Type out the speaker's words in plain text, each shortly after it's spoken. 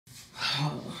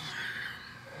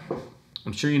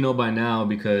I'm sure you know by now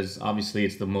because obviously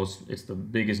it's the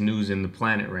biggest news in the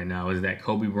planet right now is that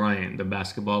Kobe Bryant, the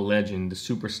basketball legend, the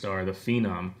superstar, the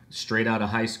phenom, straight out of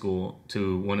high school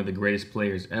to one of the greatest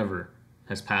players ever,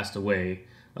 has passed away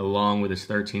along with his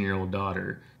 13-year-old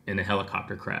daughter in a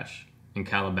helicopter crash in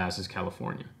Calabasas,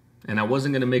 California. And I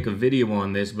wasn't going to make a video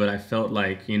on this, but I felt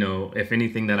like, if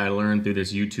anything that I learned through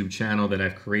this YouTube channel that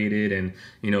I've created and,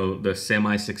 the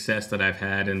semi-success that I've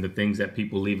had and the things that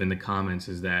people leave in the comments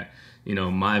is that,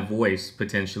 my voice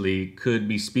potentially could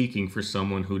be speaking for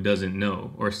someone who doesn't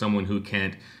know or someone who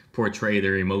can't portray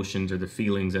their emotions or the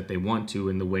feelings that they want to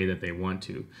in the way that they want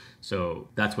to. So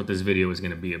that's what this video is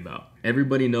going to be about.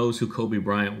 Everybody knows who Kobe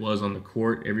Bryant was on the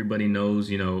court. Everybody knows,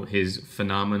 his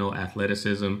phenomenal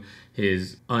athleticism,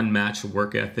 his unmatched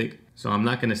work ethic. So I'm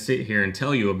not going to sit here and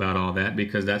tell you about all that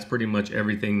because that's pretty much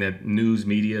everything that news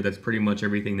media, that's pretty much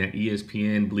everything that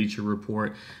ESPN, Bleacher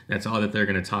Report, that's all that they're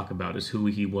going to talk about is who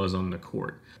he was on the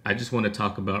court. I just want to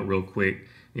talk about real quick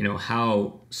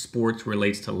how sports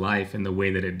relates to life in the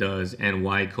way that it does and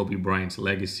why Kobe Bryant's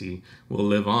legacy will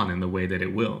live on in the way that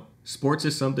it will. Sports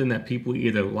is something that people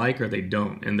either like or they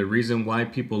don't. And the reason why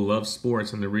people love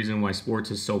sports and the reason why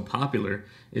sports is so popular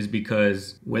is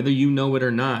because whether you know it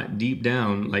or not, deep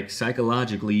down, like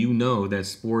psychologically, that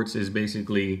sports is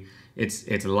basically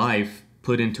it's life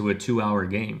put into a 2-hour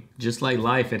game. Just like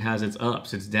life, it has its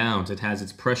ups, its downs, it has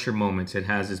its pressure moments, it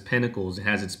has its pinnacles, it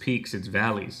has its peaks, its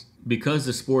valleys. Because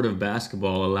the sport of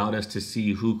basketball allowed us to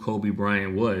see who Kobe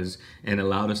Bryant was and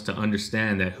allowed us to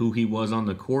understand that who he was on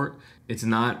the court, it's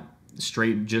not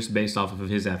straight just based off of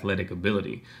his athletic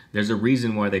ability. There's a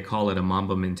reason why they call it a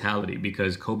mamba mentality,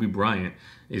 because Kobe Bryant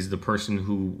is the person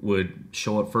who would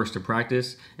show up first to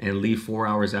practice and leave 4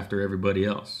 hours after everybody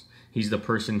else. He's the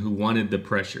person who wanted the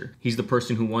pressure. He's the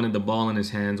person who wanted the ball in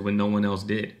his hands when no one else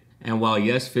did. And while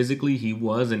yes, physically he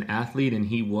was an athlete and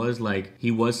he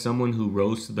was someone who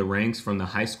rose to the ranks from the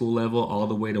high school level all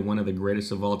the way to one of the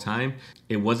greatest of all time,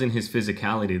 it wasn't his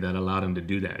physicality that allowed him to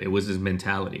do that. It was his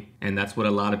mentality. And that's what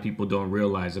a lot of people don't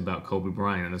realize about Kobe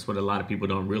Bryant. And that's what a lot of people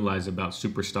don't realize about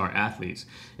superstar athletes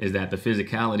is that the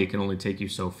physicality can only take you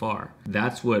so far.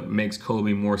 That's what makes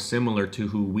Kobe more similar to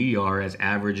who we are as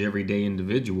average everyday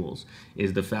individuals,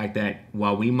 is the fact that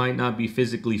while we might not be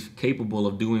physically capable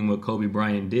of doing what Kobe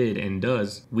Bryant did and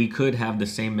does, we could have the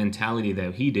same mentality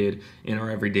that he did in our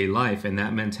everyday life, and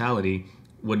that mentality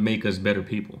would make us better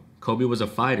people. Kobe was a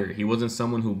fighter. He wasn't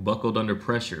someone who buckled under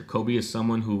pressure. Kobe is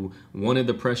someone who wanted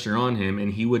the pressure on him,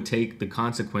 and he would take the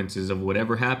consequences of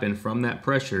whatever happened from that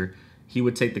pressure. He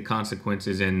would take the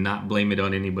consequences and not blame it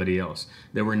on anybody else.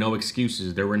 There were no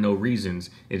excuses. There were no reasons.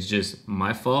 It's just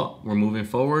my fault. We're moving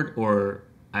forward, or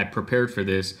I prepared for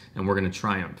this and we're going to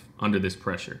triumph under this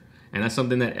pressure. And that's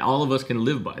something that all of us can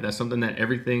live by. That's something that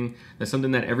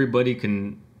everybody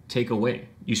can take away.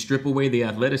 You strip away the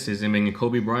athleticism and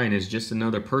Kobe Bryant is just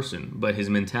another person, but his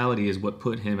mentality is what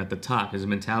put him at the top. His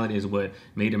mentality is what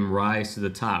made him rise to the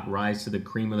top, rise to the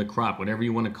cream of the crop, whatever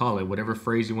you want to call it, whatever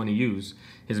phrase you want to use.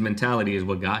 His mentality is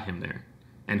what got him there.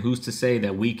 And who's to say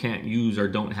that we can't use or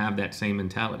don't have that same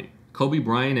mentality? Kobe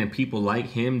Bryant and people like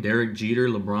him, Derek Jeter,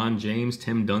 LeBron James,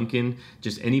 Tim Duncan,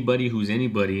 just anybody who's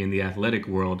anybody in the athletic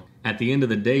world, at the end of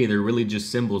the day, they're really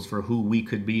just symbols for who we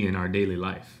could be in our daily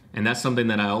life. And that's something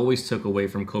that I always took away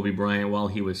from Kobe Bryant while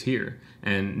he was here.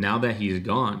 And now that he's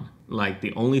gone, like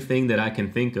the only thing that I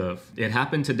can think of, it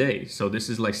happened today, so this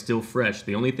is like still fresh.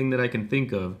 The only thing that I can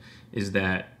think of is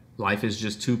that life is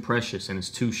just too precious and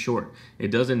it's too short. It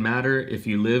doesn't matter if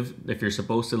you're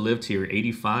supposed to live to your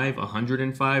 85,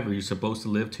 105, or you're supposed to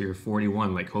live to your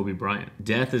 41 like Kobe Bryant.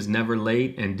 Death is never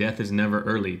late and death is never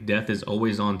early. Death is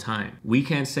always on time. We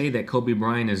can't say that Kobe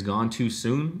Bryant is gone too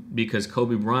soon because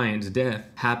Kobe Bryant's death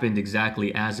happened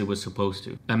exactly as it was supposed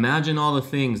to. Imagine all the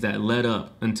things that led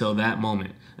up until that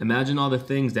moment. Imagine all the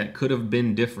things that could have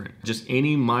been different. Just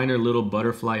any minor little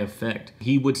butterfly effect,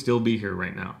 he would still be here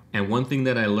right now. And one thing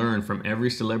that I learned from every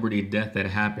celebrity death that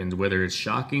happens, whether it's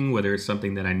shocking, whether it's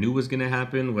something that I knew was going to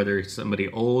happen, whether it's somebody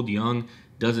old, young,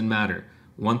 doesn't matter.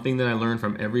 One thing that I learned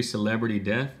from every celebrity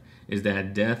death is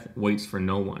that death waits for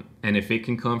no one. And if it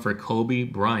can come for Kobe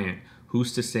Bryant,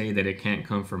 who's to say that it can't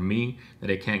come from me, that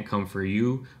it can't come for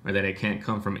you, or that it can't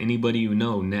come from anybody you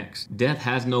know next? Death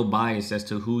has no bias as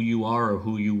to who you are or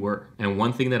who you were. And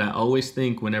one thing that I always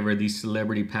think whenever these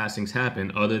celebrity passings happen,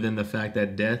 other than the fact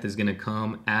that death is going to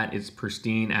come at its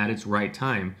pristine, at its right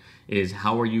time, is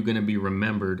how are you going to be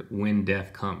remembered when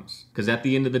death comes? Because at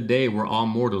the end of the day, we're all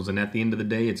mortals, and at the end of the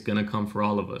day, it's going to come for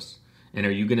all of us. And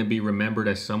are you going to be remembered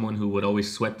as someone who would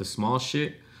always sweat the small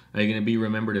shit? Are you going to be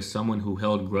remembered as someone who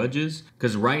held grudges?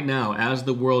 Because right now, as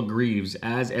the world grieves,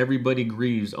 as everybody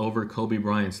grieves over Kobe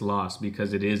Bryant's loss,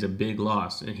 because it is a big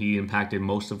loss, and he impacted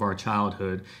most of our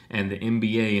childhood, and the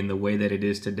NBA in the way that it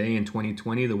is today in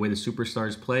 2020, the way the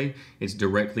superstars play, it's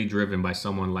directly driven by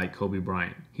someone like Kobe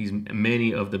Bryant. He's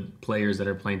many of the players that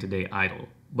are playing today idol.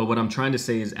 But what I'm trying to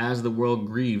say is, as the world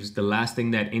grieves, the last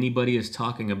thing that anybody is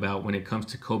talking about when it comes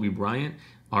to Kobe Bryant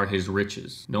are his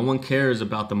riches. No one cares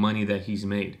about the money that he's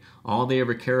made. All they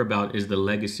ever care about is the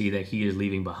legacy that he is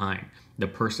leaving behind. The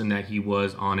person that he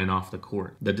was on and off the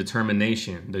court. The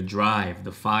determination, the drive,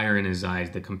 the fire in his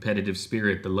eyes, the competitive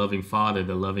spirit, the loving father,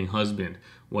 the loving husband,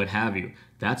 what have you.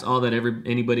 That's all that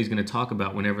anybody's going to talk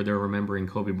about whenever they're remembering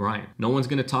Kobe Bryant. No one's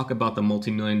going to talk about the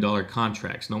multi-million-dollar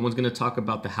contracts. No one's going to talk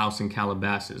about the house in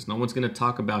Calabasas. No one's going to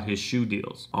talk about his shoe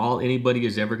deals. All anybody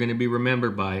is ever going to be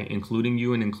remembered by, including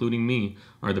you and including me,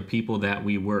 are the people that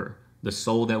we were. The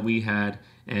soul that we had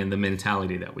and the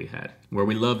mentality that we had. Were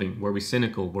we loving? Were we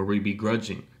cynical? Were we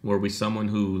begrudging? Were we someone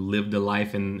who lived a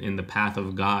life in the path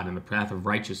of God and the path of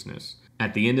righteousness?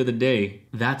 At the end of the day,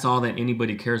 that's all that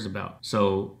anybody cares about.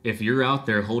 So if you're out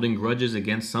there holding grudges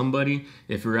against somebody,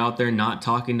 if you're out there not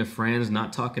talking to friends,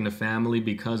 not talking to family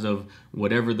because of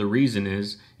whatever the reason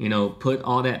is, put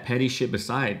all that petty shit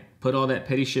beside. Put all that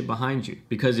petty shit behind you.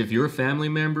 Because if your family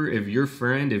member, if your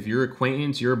friend, if your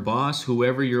acquaintance, your boss,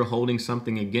 whoever you're holding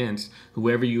something against,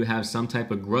 whoever you have some type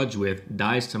of grudge with,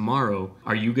 dies tomorrow,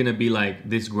 are you going to be like,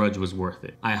 this grudge was worth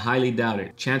it? I highly doubt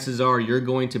it. Chances are you're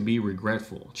going to be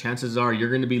regretful. Chances are you're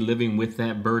going to be living with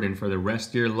that burden for the rest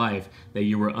of your life that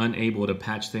you were unable to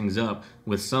patch things up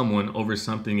with someone over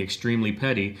something extremely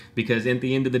petty, because at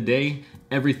the end of the day,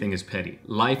 everything is petty.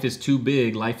 Life is too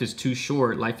big, life is too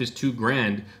short, life is too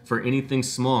grand for anything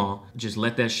small. Just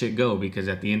let that shit go, because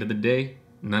at the end of the day,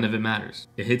 none of it matters.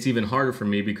 It hits even harder for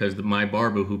me because my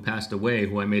barber who passed away,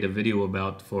 who I made a video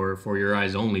about for Your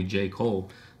Eyes Only, J.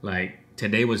 Cole,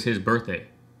 today was his birthday.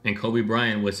 And Kobe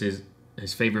Bryant was his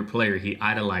favorite player. He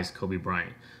idolized Kobe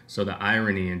Bryant. So the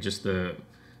irony and just the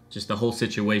whole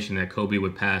situation that Kobe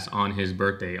would pass on his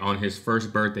birthday, on his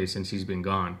first birthday since he's been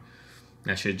gone,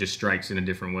 that shit just strikes in a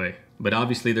different way. But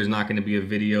obviously there's not going to be a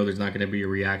video, there's not going to be a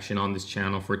reaction on this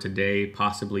channel for today,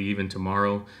 possibly even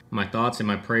tomorrow. My thoughts and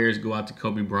my prayers go out to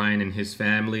Kobe Bryant and his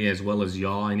family, as well as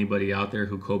y'all, anybody out there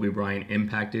who Kobe Bryant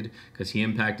impacted, because he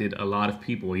impacted a lot of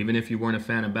people. Even if you weren't a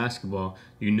fan of basketball,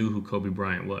 you knew who Kobe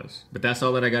Bryant was. But that's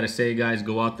all that I got to say, guys.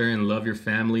 Go out there and love your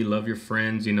family, love your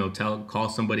friends, call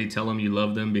somebody, tell them you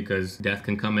love them, because death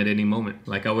can come at any moment.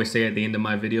 Like I always say at the end of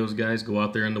my videos, guys, go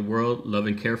out there in the world, love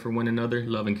and care for one another,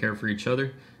 love and care for each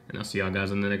other. And I'll see y'all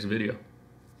guys in the next video.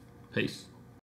 Peace.